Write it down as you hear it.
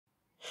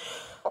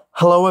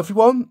Hello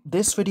everyone,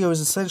 this video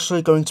is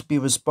essentially going to be a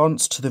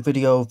response to the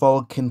video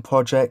Vulcan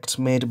project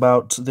made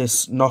about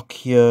this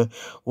Nokia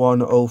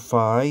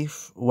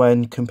 105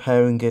 when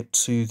comparing it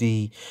to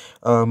the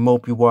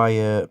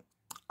MobiWire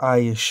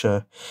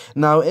Aisha.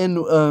 Now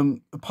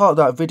in part of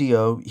that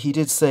video he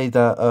did say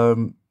that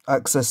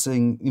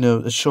accessing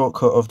the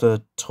shortcut of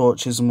the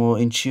torch is more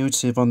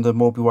intuitive on the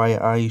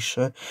MobiWire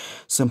Aisha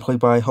simply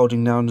by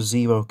holding down the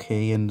 0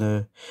 key and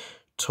the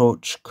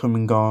torch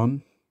coming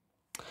on.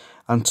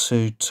 And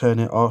to turn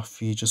it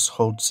off, you just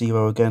hold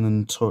 0 again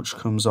and the torch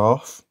comes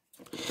off.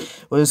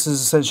 Well, this is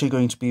essentially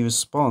going to be a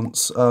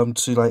response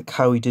to like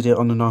how he did it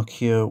on the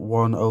Nokia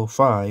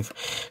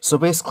 105. So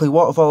basically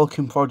what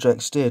Vulcan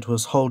Projects did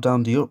was hold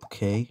down the up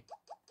key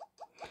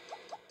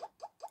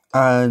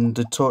and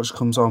the torch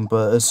comes on,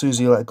 but as soon as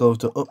you let go of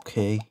the up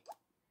key,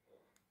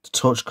 the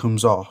torch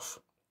comes off.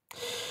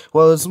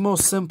 Well, there's a more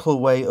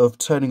simple way of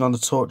turning on the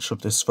torch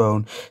of this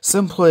phone.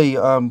 Simply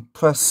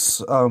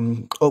press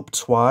up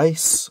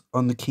twice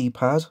on the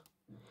keypad,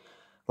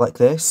 like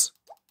this,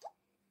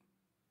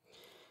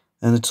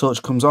 and the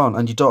torch comes on,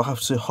 and you don't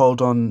have to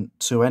hold on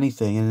to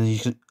anything,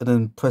 and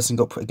then pressing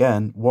up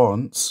again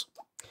once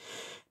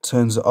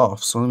turns it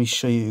off. So let me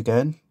show you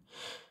again.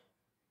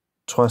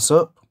 Twice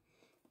up,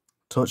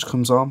 torch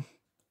comes on.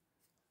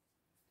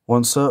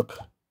 Once up,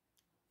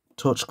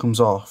 torch comes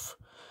off.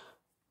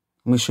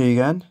 Let me show you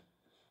again.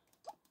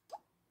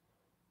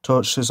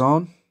 Torch is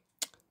on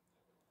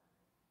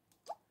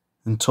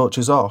and torch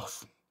is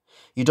off.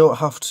 You don't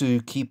have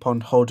to keep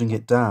on holding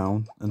it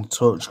down and the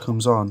torch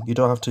comes on. You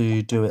don't have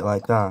to do it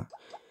like that.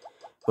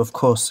 But of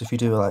course, if you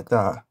do it like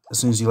that, as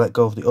soon as you let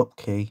go of the up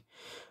key,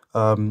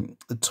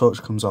 the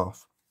torch comes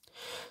off.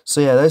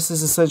 So yeah, this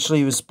is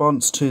essentially a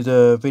response to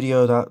the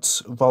video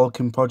that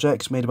Vulcan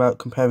Project made about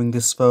comparing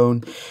this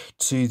phone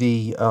to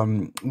the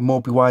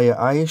MobiWire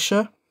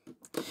Aisha.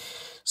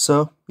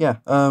 So, yeah,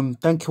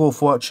 thank you all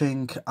for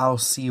watching. I'll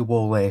see you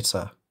all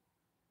later.